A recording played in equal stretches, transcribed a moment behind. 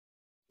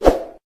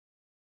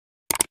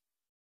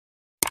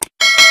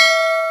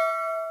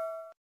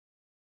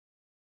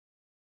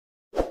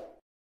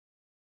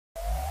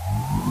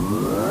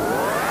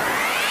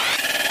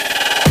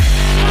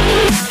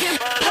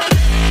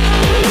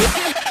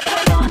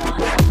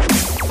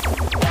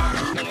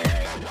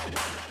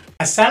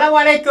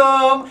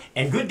Assalamualaikum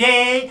and good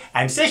day.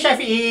 I'm Sir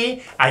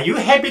Shafi'i. Are you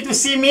happy to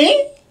see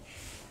me?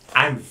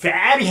 I'm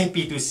very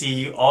happy to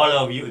see all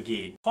of you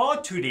again. For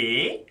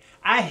today,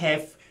 I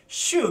have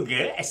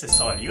sugar as a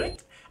solute.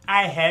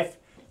 I have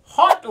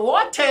hot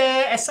water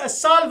as a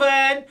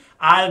solvent.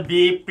 I'll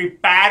be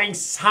preparing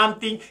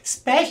something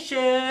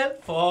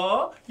special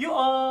for you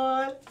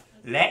all.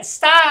 Let's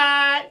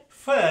start.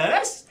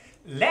 First,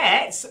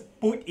 let's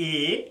put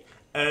in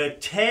a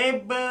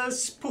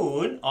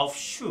tablespoon of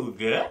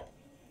sugar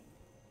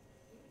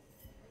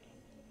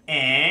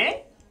and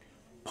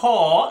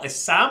pour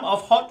some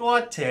of hot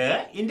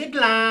water in the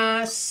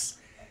glass.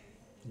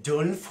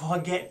 Don't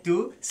forget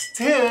to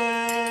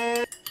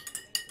stir.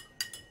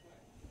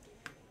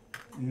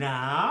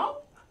 Now,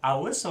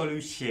 our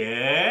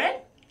solution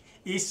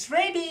is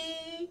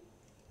ready.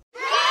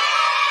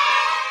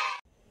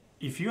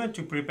 If you want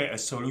to prepare a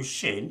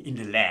solution in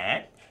the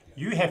lab,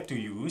 you have to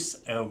use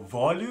a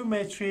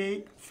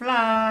volumetric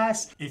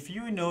flask. If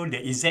you know the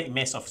exact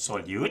mass of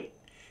solute,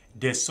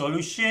 the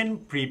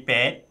solution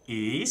prepared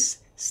is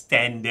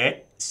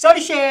standard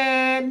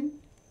solution.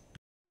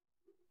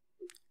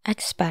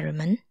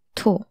 Experiment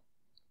 2.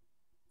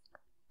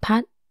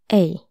 Part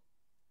A.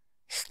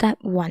 Step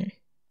 1.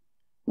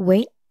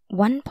 Weight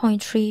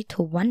 1.3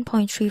 to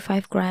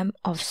 1.35 gram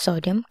of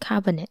sodium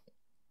carbonate.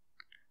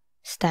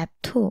 Step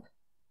 2.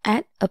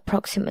 Add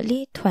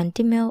approximately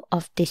 20 ml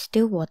of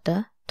distilled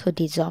water to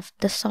dissolve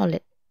the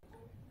solid.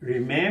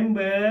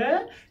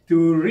 Remember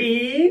to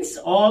rinse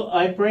all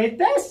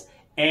apparatus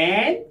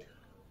and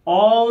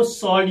all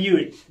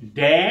solute.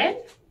 Then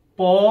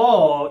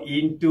pour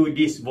into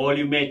this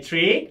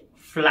volumetric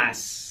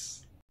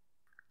flask.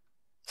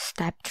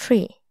 Step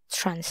 3.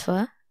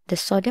 Transfer the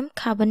sodium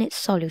carbonate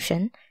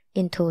solution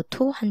into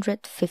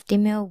 250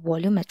 ml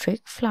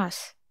volumetric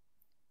flask.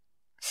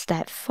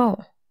 Step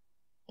 4.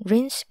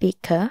 Rinse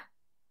beaker,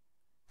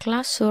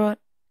 glass surrogate,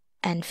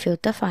 and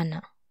filter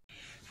funnel.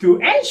 To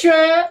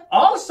ensure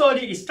all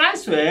solid is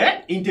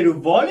transferred into the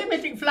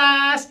volumetric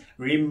flask,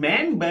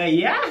 remember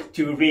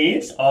to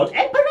rinse all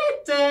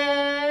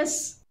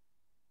apparatus.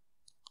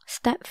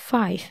 Step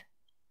 5.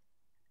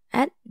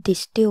 Add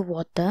distilled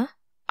water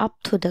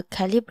up to the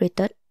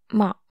calibrated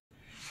mark.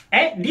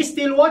 Add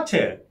distilled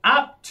water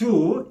up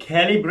to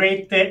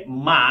calibrated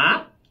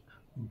mark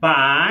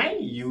by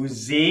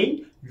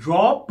using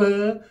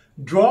dropper.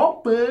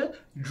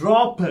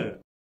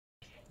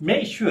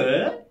 Make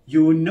sure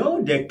you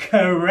know the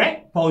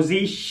correct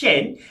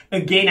position.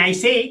 Again, I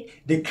say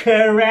the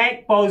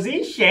correct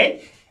position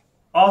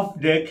of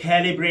the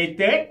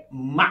calibrated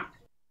mark.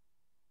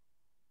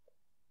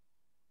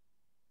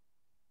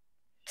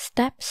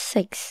 Step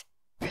 6.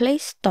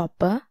 Place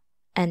stopper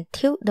and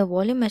tilt the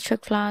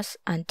volumetric flask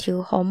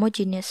until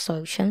homogeneous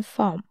solution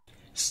form.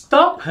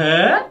 Stop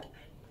her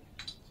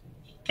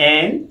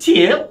and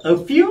tilt a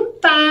few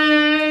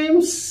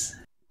times.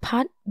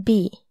 Part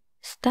B.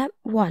 Step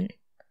 1.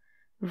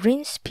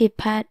 Rinse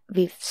pipette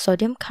with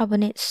sodium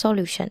carbonate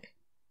solution.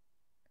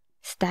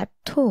 Step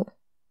 2.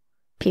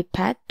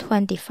 Pipette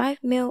 25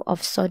 ml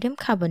of sodium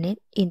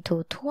carbonate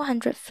into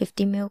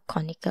 250 ml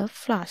conical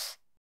flask.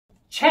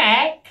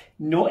 Check,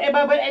 no air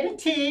bubble at the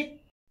tip.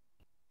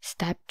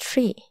 Step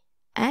 3.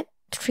 Add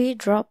 3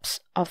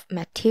 drops of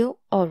methyl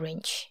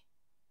orange.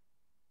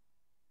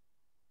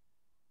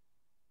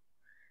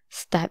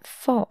 Step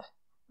 4.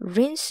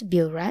 Rinse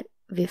burette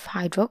with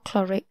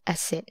hydrochloric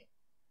acid.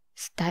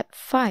 Step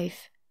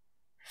 5.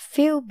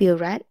 Fill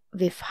burette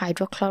with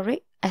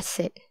hydrochloric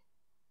acid.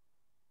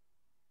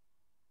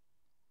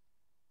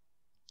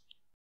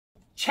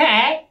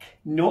 Check,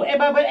 no air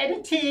bubble at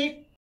the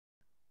tip.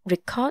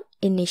 Record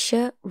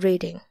initial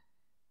reading.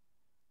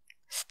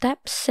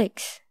 Step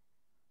 6.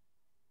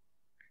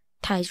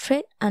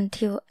 Titrate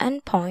until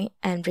endpoint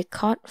and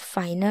record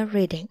final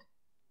reading.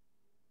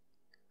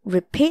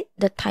 Repeat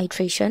the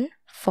titration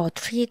for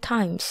 3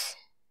 times.